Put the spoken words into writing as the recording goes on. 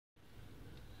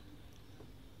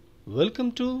Welcome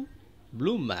to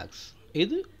blue maths.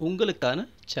 இது உங்களுக்கான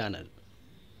channel.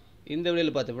 இந்த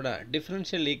வீடியோவில் பார்த்தோம்னா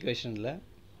டிஃபரன்ஷியல் ஈக்குவேஷனில்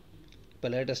இப்போ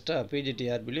லேட்டஸ்ட்டாக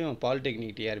பிஜிடிஆர்பிலையும்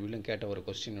பாலிடெக்னிக் டிஆர்பிலையும் கேட்ட ஒரு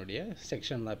கொஸ்டினுடைய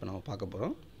செக்ஷன் தான் இப்போ நம்ம பார்க்க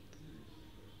போகிறோம்.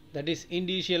 That is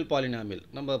இண்டிஷியல் polynomial.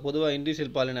 நம்ம பொதுவாக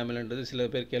இண்டிஷியல் பாலினாமியல்ன்றது சில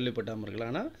பேர் கேள்விப்பட்டாமல்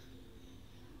இருக்கலாம். ஆனால்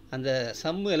அந்த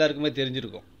சம்மு எல்லாருக்குமே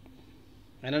தெரிஞ்சிருக்கும்.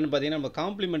 என்னென்னு பார்த்தீங்கன்னா நம்ம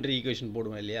காம்ப்ளிமெண்ட்ரி ஈக்குவேஷன்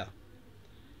போடுவோம் இல்லையா.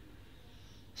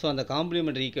 ஸோ அந்த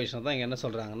காம்ப்ளிமெண்ட்ரி ஈக்குவேஷன் தான் இங்கே என்ன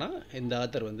சொல்கிறாங்கன்னா, இந்த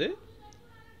ஆத்தர் வந்து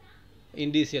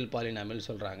இண்டிஷியல் பாலினாமியல்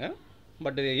சொல்கிறாங்க.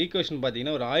 பட் இது ஈக்குவேஷன்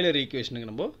பார்த்தீங்கன்னா ஒரு ஆய்லர் ஈக்குவேஷனுக்கு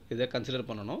நம்ம இதை கன்சிடர்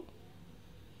பண்ணணும்.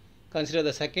 Consider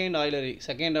the second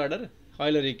order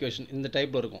Euler equation இந்த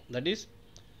டைப்பில் இருக்கும். That is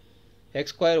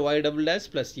X square Y double dash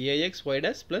plus ax Y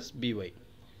dash plus BY.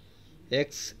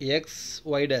 X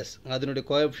Y dash அதனுடைய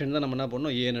கோஎஃபிஷியன்ட் தான் நம்ம என்ன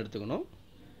பண்ணணும், ஏன்னு எடுத்துக்கணும்.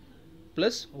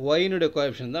 ப்ளஸ் ஒயினுடைய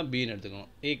கோஎஃபிஷியன்ட் தான் பின்னு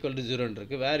எடுத்துக்கணும். ஈக்குவல் டு 0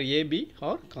 இருக்குது. வேர் AB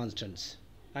R constants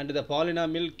and the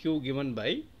polynomial q given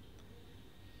by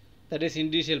that is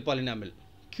indicial polynomial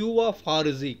q of r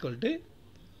is equal to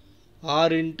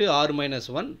r into r minus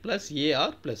 1 plus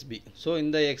ar plus b. So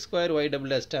இந்த X square Y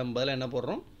double dash dam பதில் என்ன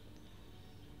போடுறோம்,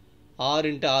 r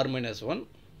into r minus 1.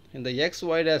 இந்த X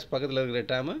Y dash பக்கத்தில் இருக்கிற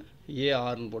dam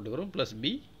ஏஆர்னு போட்டுக்கிறோம் plus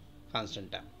B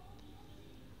constant dam.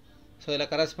 So இதில்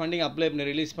corresponding apply பண்ணி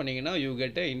ரிலீஸ் பண்ணிங்கன்னா you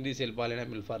get a இண்டிஷியல்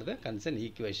polynomial for the concern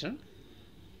equation.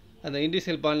 அந்த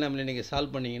இண்டிஷியல் பாலினாமியல் நீங்கள்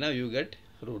சால்வ் பண்ணிங்கன்னா யூ கெட்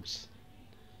ரூட்ஸ்.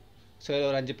 ஸோ இதில்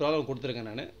ஒரு 5 ப்ராப்ளம் கொடுத்துருக்கேன்,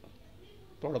 நான்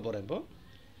போட போகிறேன் இப்போது.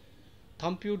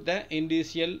 Compute the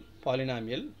இண்டிஷியல்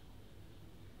polynomial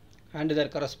and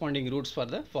Dhar corresponding roots for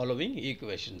the following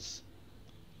equations.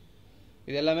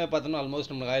 இது எல்லாமே பார்த்தோம்னா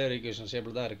ஆல்மோஸ்ட் நம்மளுக்கு ஆய்லர் ஈக்குவேஷன்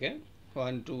ஷேப்பில் தான் இருக்குது.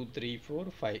 1 2 3 4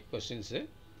 5 கொஸ்டின்ஸு.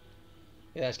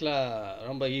 இது ஆக்சுவலாக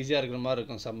ரொம்ப ஈஸியாக இருக்கிற மாதிரி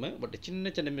இருக்கும் சம்மு. பட்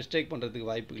சின்ன சின்ன மிஸ்டேக் பண்ணுறதுக்கு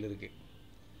வாய்ப்புகள் இருக்குது.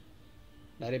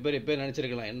 நிறைய பேர் இப்போ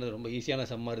நினச்சிருக்கலாம், என்ன ரொம்ப ஈஸியான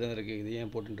சம் மாதிரி தான் இருக்குது, இது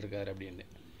ஏன் போட்டுருக்காரு அப்படின்னு.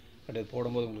 பட் இது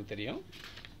போடும்போது உங்களுக்கு தெரியும்.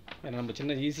 ஏன்னா நம்ம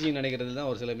சின்ன ஈஸின்னு நினைக்கிறது தான்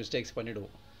ஒரு சில மிஸ்டேக்ஸ்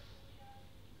பண்ணிவிடுவோம்.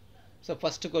 ஸோ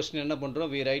ஃபஸ்ட்டு கொஸ்டின் என்ன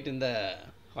பண்ணுறோம், வி ரைட் இந்த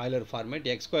Euler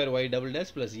format X square Y double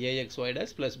dash plus ax Y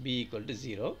dash plus B equal to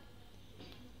 0.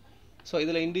 So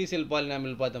இதில் இண்டிஷியல்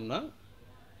பாலினாமியல் பார்த்தோம்னா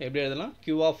எப்படி எழுதலாம்,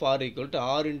 q of r equal to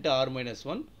r into r minus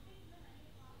 1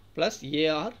 plus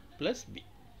ar plus b.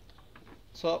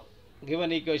 So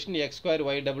given equation x square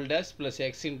y double dash plus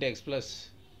x into x plus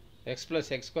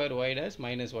x square y dash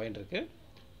minus y இருக்கு.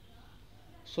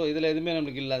 So இதில் எதுவுமே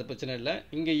நம்மளுக்கு இல்லை, அது பிரச்சனை இல்லை.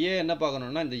 இங்கே ஏ என்ன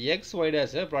பார்க்கணுன்னா இந்த எக்ஸ் ஒய்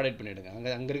டேஷை ப்ராடக்ட் பண்ணிவிடுங்க.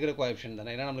 அங்கே இருக்கிற கோஎஃபிஷியன்ட்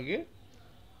தானே, ஏன்னா நம்மளுக்கு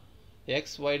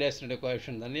எக்ஸ் ஒய் டேஷ்னுடைய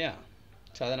கோஎஃபிஷியன்ட் தானேயா.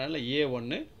 ஸோ அதனால் ஏ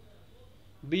ஒன்று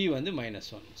b வந்து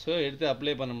 -1. ஸோ எடுத்து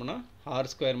அப்ளை பண்ணோம்னா r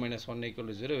square minus 1 equal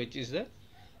to 0 which is the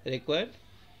required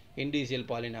indicial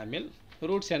polynomial.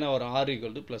 Roots என்ன வரும், r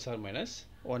equal to plus or minus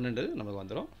 1ன்றது நமக்கு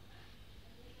வந்துடும்.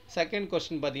 செகண்ட்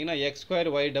கொஸ்டின் பார்த்தீங்கன்னா X square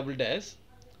Y double dash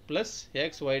plus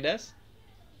X Y dash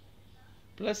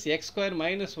plus X square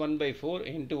minus 1/4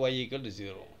 into Y equal to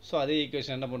 0. So அதே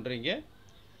equation என்ன பண்ணுறீங்க,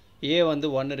 ஏ வந்து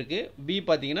 1 இருக்குது, பி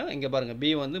பார்த்தீங்கன்னா இங்கே பாருங்கள்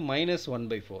பி வந்து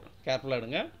 -1/4. கேர்ஃபுல்லாக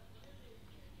எடுங்க.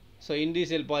 ஸோ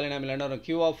இண்டிஷியல் பாலினாமியல் என்ன வரும்,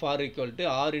 q of r equal to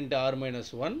r into r minus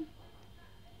 1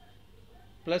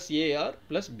 plus ar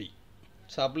plus b.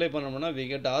 So apply பண்ணோம்னா we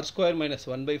get r square minus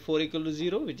 1/4 equal to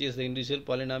 0 which is the indicial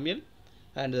polynomial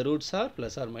and the roots are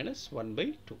plus or minus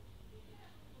 1/2.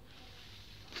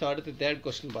 So அடுத்து third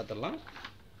question பார்த்துடலாம்.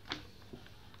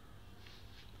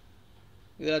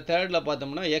 இதில் தேர்டில்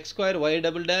பார்த்தோம்னா X square Y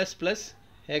double dash plus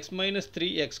X minus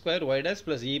 3 X square Y dash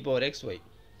plus e power X Y.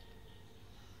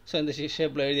 So இந்த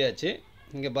ஷேப்பில் எழுதியாச்சு.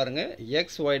 இங்கே பாருங்கள்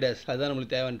X Y dash அதுதான்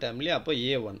நம்மளுக்கு தேவையான டைம் இல்லையா. அப்போ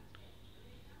ஏ1,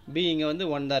 பி இங்கே வந்து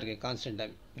 1 தான் இருக்குது கான்ஸ்டன்ட்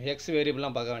டைம். எக்ஸ்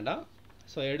வேரியபிள்லாம் பார்க்க வேண்டாம்.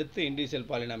 ஸோ எடுத்து இண்டிஷியல்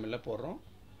பாலினாமியலில் போடுறோம்.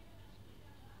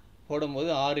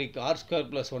 போடும்போது ஆர் ஸ்கொயர்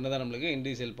ப்ளஸ் 1 தான் நம்மளுக்கு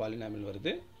இண்டிஷியல் பாலினாமியல்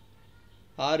வருது.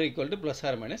 R equal to plus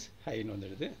R minus ஐன்னு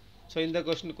வந்துடுது. ஸோ இந்த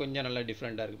கொஸ்டின் கொஞ்சம் நல்லா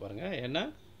டிஃப்ரெண்ட்டாக இருக்குது பாருங்கள். ஏன்னா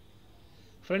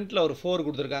ஃப்ரண்ட்டில் ஒரு 4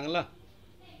 கொடுத்துருக்காங்களா.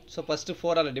 ஸோ ஃபஸ்ட்டு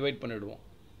 4ஆல் டிவைட் பண்ணிவிடுவோம்.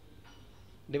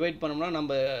 டிவைட் பண்ணோம்னா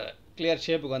நம்ம கிளியர்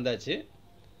ஷேப்புக்கு வந்தாச்சு.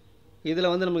 இதில்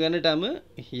வந்து நமக்கு என்ன term,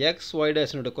 X Y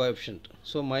டேஷ்னுடைய coefficient.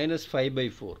 So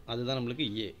 -5/4 அதுதான் நம்மளுக்கு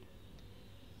ஏ.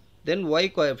 தென் Y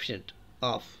coefficient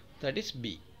of that is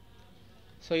B.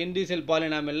 So இண்டிஷியல்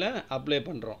பாலினாமியலில் apply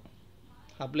பண்ணுறோம்.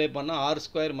 அப்ளை பண்ணால் R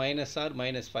square minus R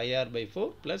minus 5r/4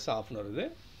 plus ஆஃப்னு வருது.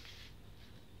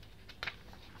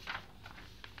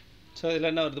 ஸோ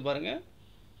இதில் என்ன வருது பாருங்கள்,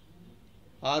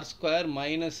 r square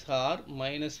minus r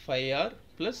minus 5r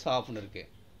plus halfனு இருக்குது.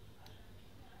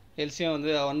 எல்சியம்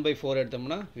வந்து 1/4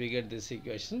 எடுத்தோம்னா we get this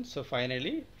equation. So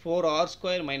finally 4r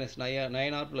square minus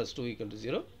 9r plus 2 equal to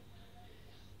 0.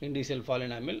 Indicial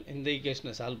polynomial. இந்த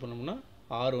ஈக்குவேஷனை சால்வ் பண்ணோம்னா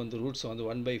r வந்து ரூட்ஸ் வந்து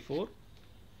 1/4,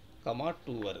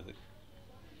 2 வருது.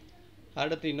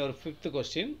 அடுத்து இன்னொரு 5th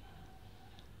question.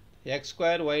 x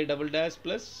square y double dash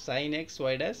plus sin x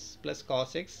y dash plus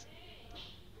cos x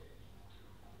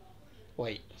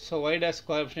y. So y dash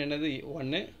coefficient என்னது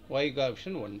 1, y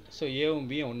coefficient 1. So ஏவும்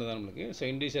பியும் ஒன்று தான் நம்மளுக்கு. ஸோ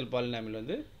இண்டிஷியல் பாலினாமியல்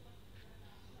வந்து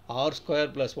r square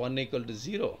plus 1 equal to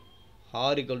 0,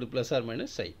 r equal to plus or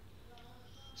minus i.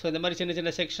 So இந்த மாதிரி சின்ன சின்ன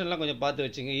செக்ஷன்லாம் கொஞ்சம் பார்த்து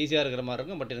வச்சுங்க, ஈஸியாக இருக்கிற மாதிரி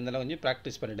இருக்கும். பட் இருந்தாலும் கொஞ்சம்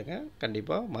ப்ராக்டிஸ் பண்ணிவிடுங்க,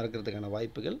 கண்டிப்பாக மறக்கிறதுக்கான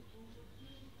வாய்ப்புகள்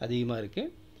அதிகமாக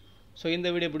இருக்குது. ஸோ இந்த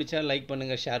வீடியோ பிடிச்சா லைக்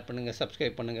பண்ணுங்கள், ஷேர் பண்ணுங்கள்,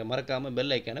 சப்ஸ்கிரைப் பண்ணுங்கள், மறக்காமல்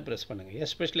பெல் ஐக்கானை ப்ரெஸ் பண்ணுங்கள்.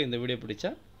 எஸ்பெஷலி இந்த வீடியோ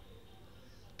பிடிச்சா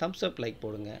தம்ஸ் அப் லைக்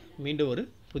போடுங்க. மீண்டும் ஒரு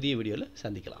புதிய வீடியோவில்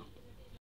சந்திக்கலாம்.